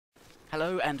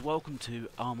Hello and welcome to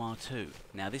Arma 2.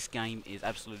 Now this game is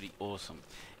absolutely awesome.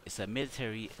 It's a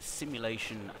military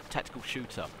simulation tactical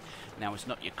shooter. Now it's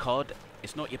not your COD,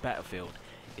 it's not your Battlefield.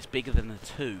 It's bigger than the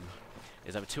two.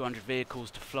 There's over 200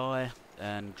 vehicles to fly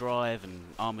and drive and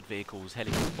armoured vehicles,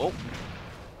 helicopters. Oh!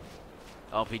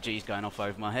 RPG's going off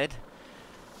over my head.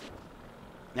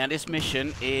 Now this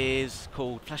mission is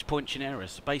called Flashpoint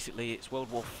Generis. Basically it's World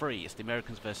War III, it's the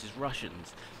Americans versus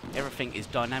Russians. Everything is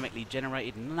dynamically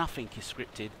generated, nothing is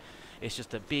scripted. It's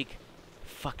just a big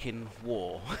fucking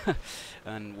war.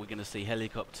 And we're going to see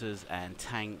helicopters and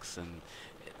tanks and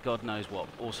God knows what,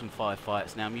 awesome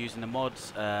firefights. Now I'm using the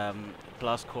mods,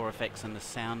 Blast Core Effects and the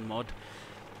sound mod,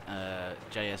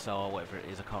 JSR, whatever it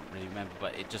is, I can't really remember,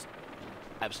 but it just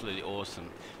absolutely awesome.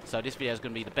 So this video is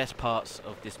going to be the best parts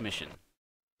of this mission.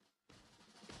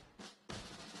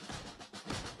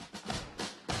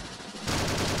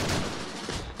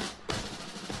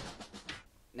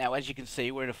 Now, as you can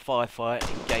see, we're in a firefight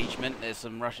engagement. There's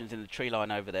some Russians in the tree line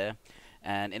over there,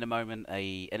 and in a moment,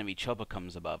 a enemy chopper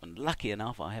comes above. And lucky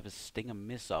enough, I have a Stinger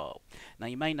missile. Now,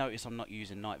 you may notice I'm not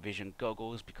using night vision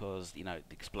goggles because, you know,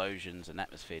 the explosions and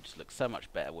atmosphere just look so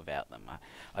much better without them.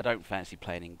 I don't fancy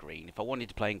playing in green. If I wanted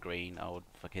to play in green, I would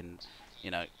fucking, you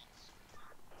know,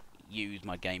 use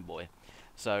my Game Boy.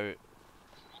 So,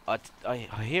 I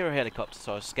hear a helicopter,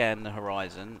 so I scan the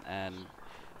horizon, and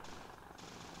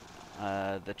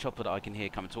the chopper that I can hear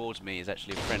coming towards me is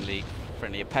actually a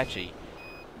friendly Apache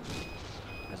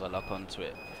as I lock onto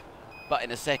it. But in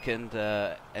a second,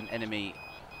 an enemy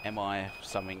MI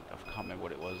something, I can't remember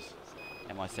what it was,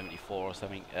 MI-74 or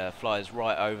something, flies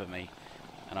right over me,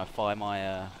 and I fire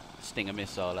my Stinger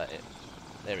missile at it.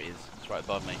 There it is, it's right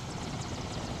above me.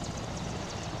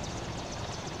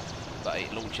 But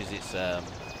it launches its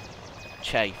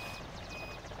chaff.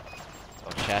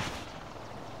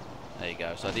 There you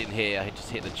go. So I didn't hear, I just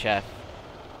hit the chaff.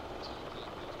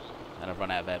 And I've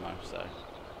run out of ammo, so.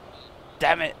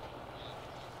 Damn it!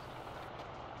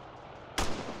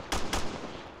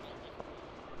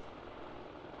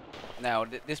 Now,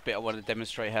 this bit I want to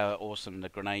demonstrate how awesome the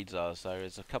grenades are. So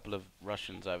there's a couple of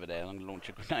Russians over there. I'm going to launch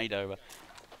a grenade over.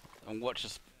 And watch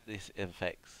this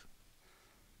effects.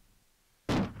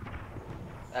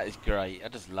 That is great. I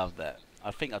just love that.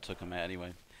 I think I took them out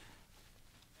anyway.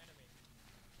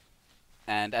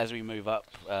 And as we move up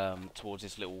towards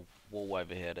this little wall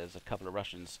over here, there's a couple of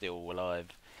Russians still alive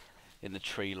in the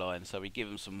tree line. So we give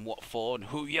them some what for and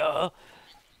hoo-yah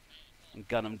and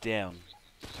gun them down.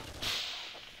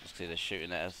 Just see they're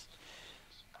shooting at us.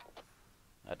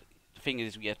 The thing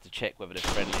is, we have to check whether they're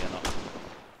friendly or not.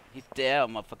 He's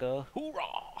down, motherfucker.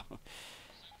 Hoorah!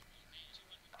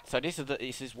 So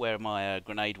this is where my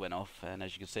grenade went off, and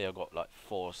as you can see, I've got like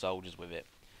 4 soldiers with it.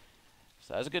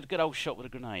 So that's a good old shot with a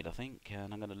grenade, I think.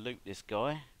 And I'm going to loot this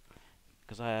guy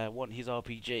because I want his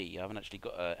RPG. I haven't actually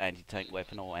got an anti-tank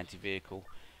weapon or anti-vehicle.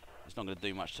 It's not going to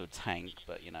do much to a tank,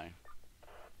 but you know,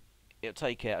 it'll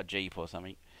take out a jeep or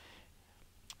something.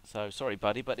 So sorry,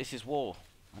 buddy, but this is war.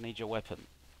 I need your weapon.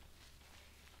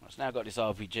 So now I've got this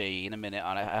RPG. In a minute,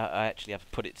 I actually have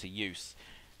to put it to use,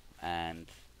 and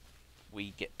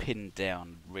we get pinned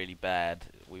down really bad.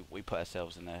 We put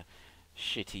ourselves in a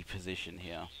shitty position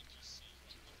here.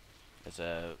 There's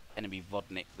a enemy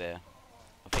Vodnik there.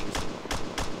 I think it's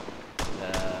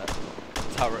a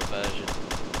turret version.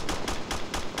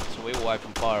 So we all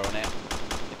open fire on it.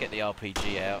 I get the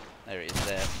RPG out. There it is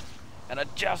there. And I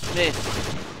just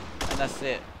missed. And that's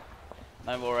it.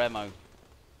 No more ammo.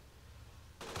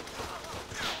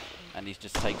 And he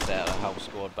just takes out a whole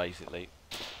squad basically.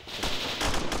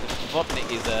 Vodnik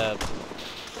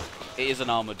is an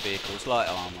armoured vehicle. It's light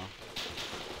armour.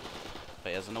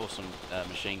 But it has an awesome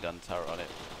machine gun turret on it,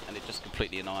 and it just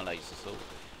completely annihilates us all.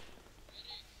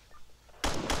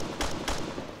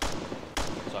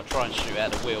 So I try and shoot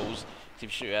out the wheels. If you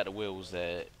shoot out the wheels,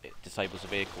 it disables the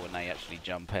vehicle, and they actually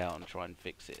jump out and try and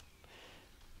fix it.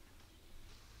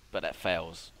 But that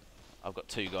fails. I've got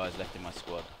 2 guys left in my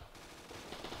squad,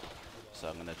 so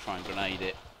I'm going to try and grenade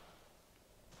it.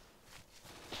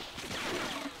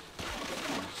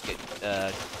 Just get.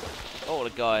 Oh,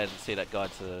 the guy, see that guy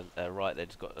to the right there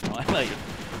just got annihilated.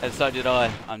 And so did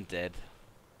I. I'm dead.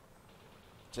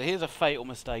 So here's a fatal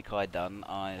mistake I done.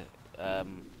 I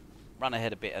run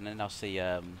ahead a bit and then I'll see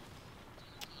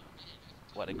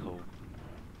what they call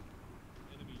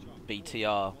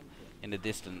BTR in the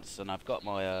distance, and I've got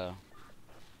my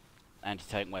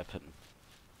anti-tank weapon.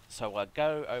 So I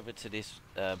go over to this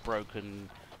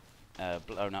broken,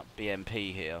 blown up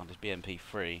BMP here, this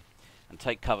BMP-3, and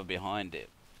take cover behind it.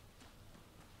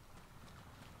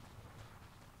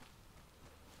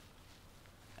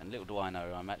 And little do I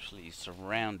know, I'm actually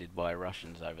surrounded by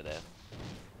Russians over there.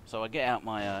 So I get out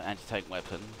my anti-tank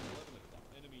weapon.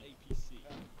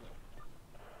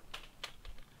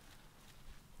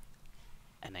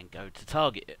 And then go to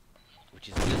target it, which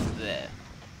is just there.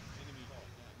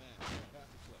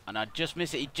 And I just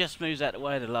miss it. He just moves out of the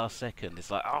way at the last second.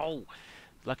 It's like, oh!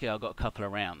 Lucky I got a couple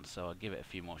of rounds, so I'll give it a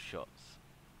few more shots.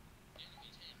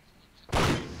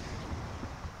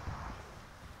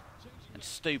 And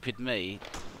stupid me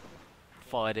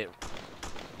fired it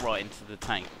right into the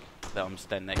tank that I'm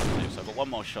standing next to. So I've got one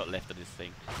more shot left of this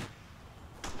thing.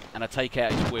 And I take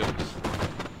out its wheels.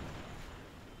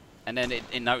 And then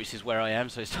it notices where I am,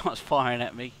 so it starts firing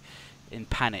at me in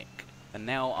panic. And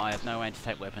now I have no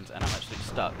anti-tank weapons and I'm absolutely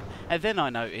stuck. And then I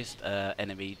noticed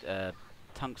enemy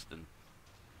tungsten.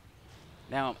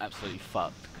 Now I'm absolutely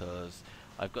fucked because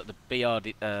I've got the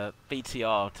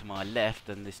BTR to my left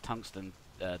and this tungsten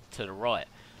to the right.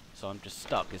 So I'm just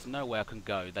stuck. There's nowhere I can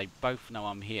go. They both know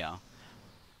I'm here.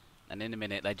 And in a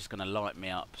minute they're just going to light me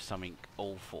up something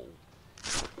awful.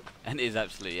 And it is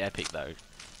absolutely epic though.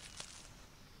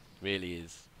 Really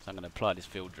is. So I'm going to apply this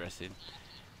field dressing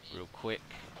real quick.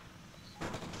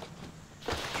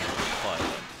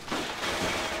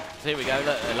 So here we go,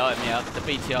 look, they're lighting me up. The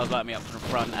BTR's lighting me up from the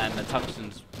front and the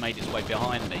tungsten's made its way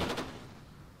behind me.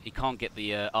 He can't get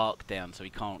the arc down, so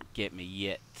he can't get me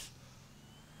yet.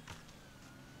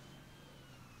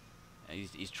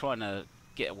 He's trying to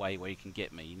get away where he can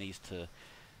get me. He needs to...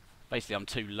 Basically, I'm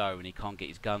too low and he can't get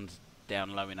his guns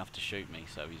down low enough to shoot me,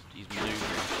 so he's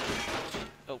manoeuvring.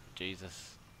 Oh,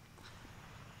 Jesus.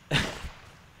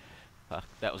 Fuck,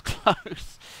 that was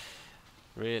close.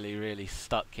 Really, really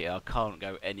stuck here. I can't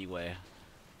go anywhere.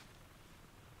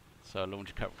 So I launch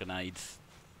a couple of grenades.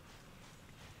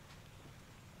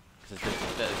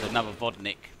 There's another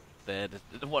Vodnik there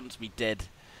that wants me dead.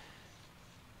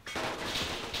 So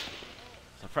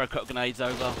I throw a couple of grenades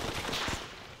over.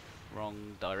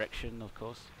 Wrong direction, of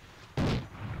course.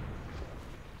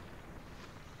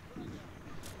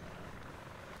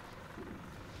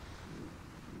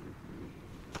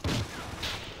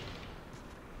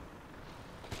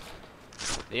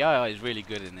 The AI is really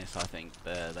good in this, I think.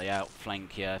 They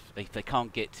outflank you. If they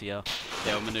can't get to you,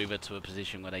 they'll maneuver to a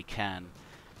position where they can.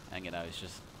 And you know, it's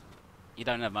just... You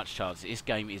don't have much chance. This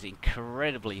game is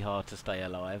incredibly hard to stay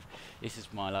alive. This is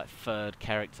my like third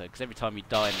character, because every time you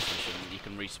die in this mission, you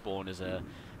can respawn as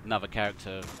another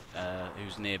character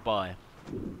who's nearby.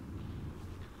 And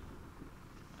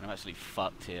I'm actually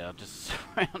fucked here. I'm just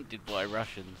surrounded by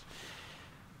Russians.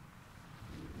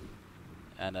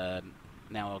 And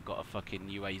now I've got a fucking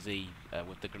UAZ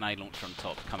with the grenade launcher on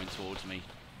top coming towards me.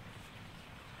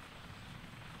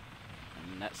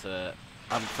 And that's a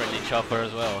unfriendly chopper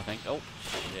as well, I think. Oh,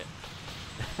 shit.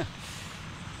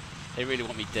 They really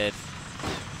want me dead.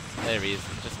 There he is,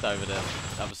 just over the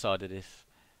other side of this.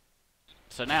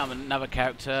 So now I'm another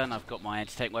character and I've got my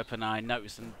anti-tank weapon. I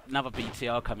notice another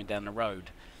BTR coming down the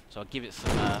road. So I'll give it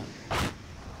some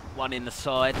one in the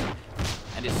side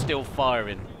and it's still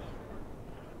firing.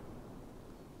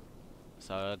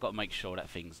 So I've got to make sure that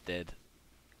thing's dead,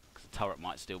 because the turret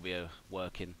might still be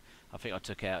working. I think I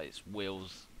took out its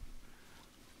wheels.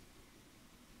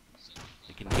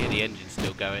 You can hear the engine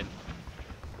still going.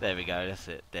 There we go, that's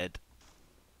it, dead.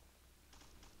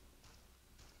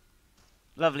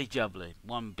 Lovely jubbly.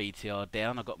 One BTR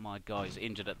down. I got my guy who's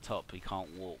injured at the top. He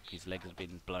can't walk. His leg has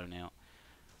been blown out.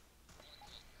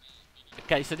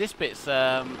 Okay, so this bit's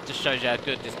just shows you how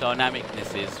good this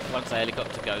dynamicness is once the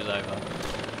helicopter goes over.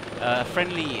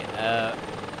 Friendly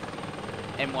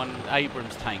M1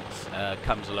 Abrams tanks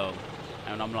comes along,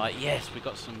 and I'm like, yes, we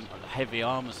got some heavy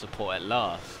armor support at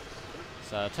last.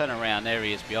 So I turn around, there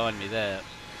he is behind me there.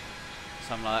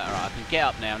 So I'm like, alright, I can get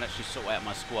up now and actually sort out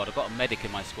my squad. I've got a medic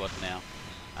in my squad now,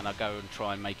 and I go and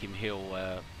try and make him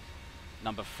heal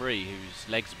number 3, whose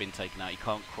legs have been taken out. He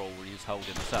can't crawl and he's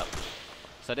holding us up.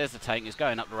 So there's the tank. It's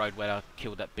going up the road where I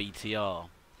killed that BTR.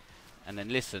 And then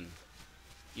listen,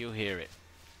 you'll hear it.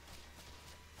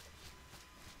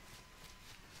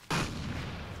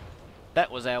 That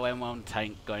was our M1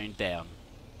 tank going down.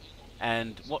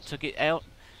 And what took it out?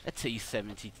 A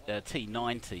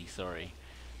T90, sorry.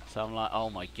 So I'm like, oh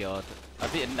my god. I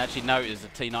didn't actually notice a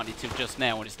T90 till just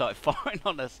now when it started firing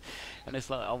on us. And it's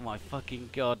like, oh my fucking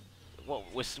god. What,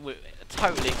 we're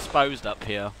totally exposed up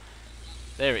here.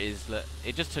 There it is, look.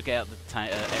 It just took out the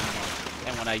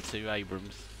M1A2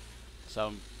 Abrams. So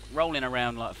I'm rolling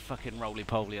around like fucking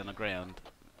roly-poly on the ground,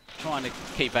 trying to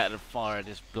keep out of the fire of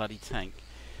this bloody tank.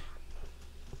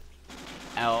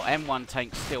 Our M1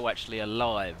 tank's still actually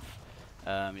alive.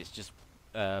 It's just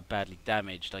badly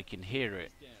damaged. I can hear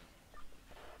it.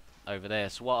 over there.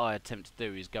 So what I attempt to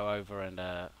do is go over and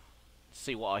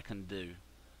see what I can do.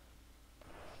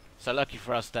 So lucky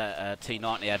for us that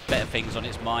T90 had better things on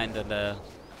its mind and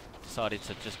decided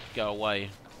to just go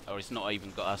away. Or it's not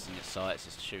even got us in its sights,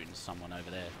 it's shooting someone over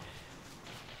there.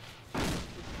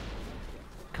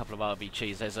 A couple of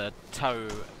RBGs. There's a tow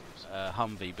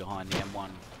Humvee behind the M1.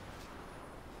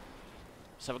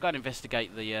 So we're going to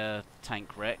investigate the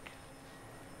tank wreck.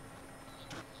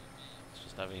 It's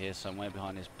just over here somewhere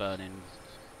behind this burning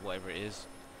whatever it is.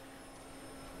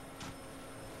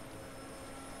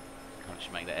 Can't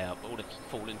actually make that out, but all the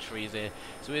fallen trees here.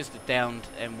 So here's the downed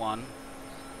M1.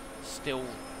 Still,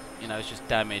 you know, it's just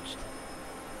damaged.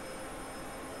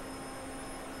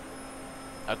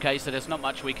 Okay, so there's not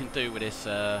much we can do with this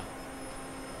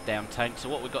down tank. So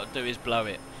what we've got to do is blow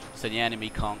it, so the enemy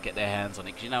can't get their hands on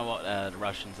it. Because you know what the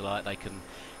Russians are like. They can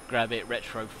grab it,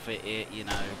 retrofit it, you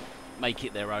know, make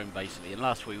it their own basically. And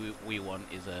last we want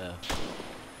is a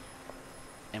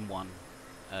M1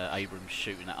 Abrams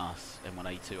shooting at us.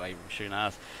 M1A2 Abrams shooting at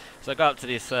us. So I go up to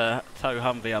this tow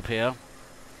Humvee up here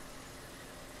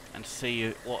and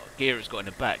see what gear it's got in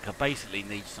the back. I basically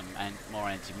need some more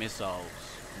anti-missiles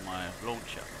for my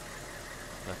launcher,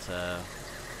 but I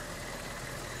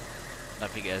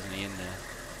don't think it has any in there.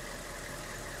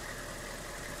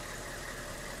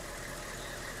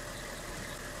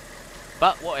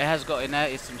 But what it has got in there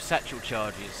is some satchel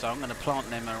charges, so I'm going to plant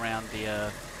them around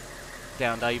the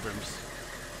downed Abrams,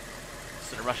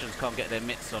 so the Russians can't get their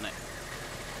mitts on it.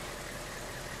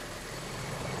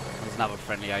 There's another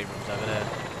friendly Abrams over there.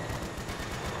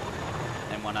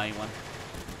 M1A1.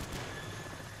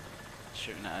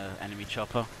 Shooting at an enemy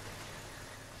chopper.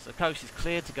 So the coast is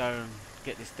clear to go and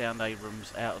get this downed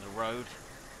Abrams out of the road.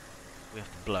 We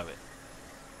have to blow it.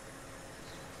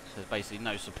 So there's basically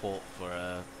no support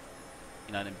for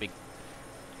you know, them big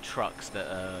trucks that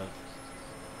are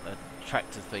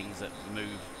tractor things that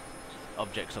move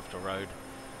objects off the road.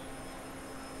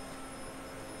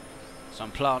 So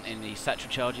I'm planting the satchel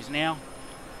charges now,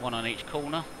 one on each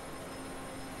corner.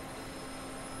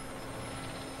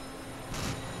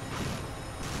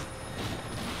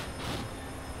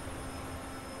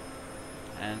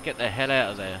 And get the hell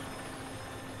out of there.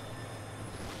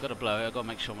 Got to blow it. I've got to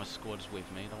make sure my squad's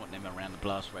with me. I don't want them around the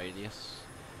blast radius.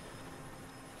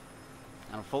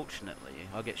 And unfortunately,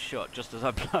 I get shot just as I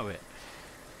blow it.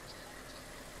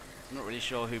 I'm not really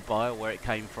sure who by or where it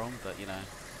came from, but you know.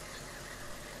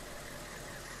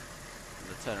 I'm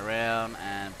going to turn around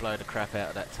and blow the crap out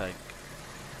of that tank.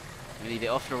 We need it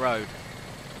off the road.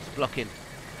 It's blocking.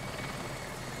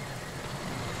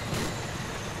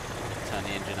 Turn the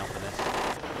engine up for this.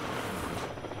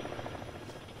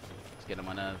 It's getting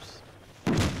on my nerves.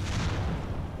 So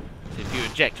if you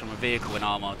eject from a vehicle in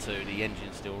Arma 2, the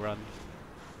engine still runs.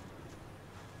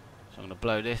 So I'm going to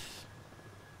blow this.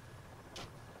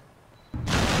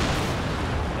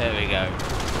 There we go.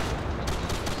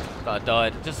 But I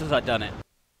died just as I'd done it.